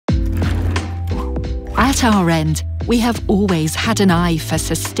At Ahrend, we have always had an eye for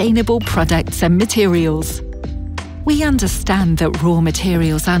sustainable products and materials. We understand that raw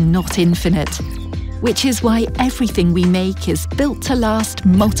materials are not infinite, which is why everything we make is built to last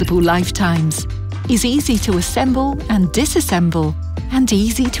multiple lifetimes, is easy to assemble and disassemble, and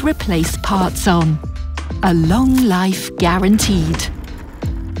easy to replace parts on. A long life guaranteed.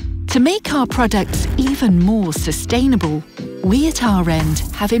 To make our products even more sustainable, we at Ahrend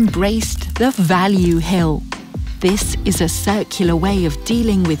have embraced the value hill. This is a circular way of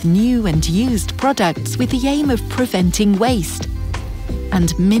dealing with new and used products with the aim of preventing waste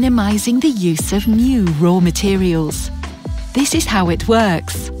and minimising the use of new raw materials. This is how it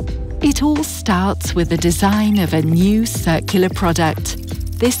works. It all starts with the design of a new circular product.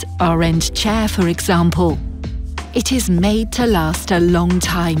 This Ahrend chair, for example. It is made to last a long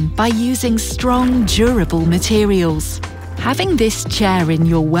time by using strong, durable materials. Having this chair in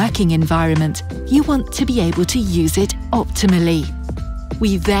your working environment, you want to be able to use it optimally.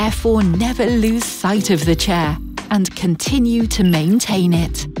 We therefore never lose sight of the chair and continue to maintain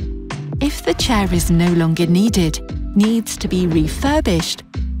it. If the chair is no longer needed, needs to be refurbished,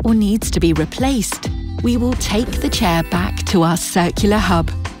 or needs to be replaced, we will take the chair back to our circular hub,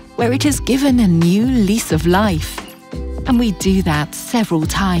 where it is given a new lease of life. And we do that several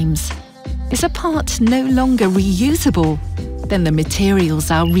times. Is a part no longer reusable? Then the materials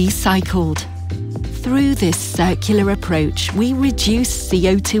are recycled. Through this circular approach, we reduce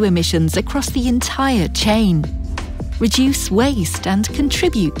CO2 emissions across the entire chain, reduce waste and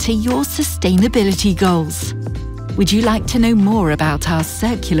contribute to your sustainability goals. Would you like to know more about our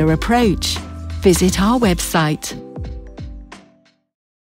circular approach? Visit our website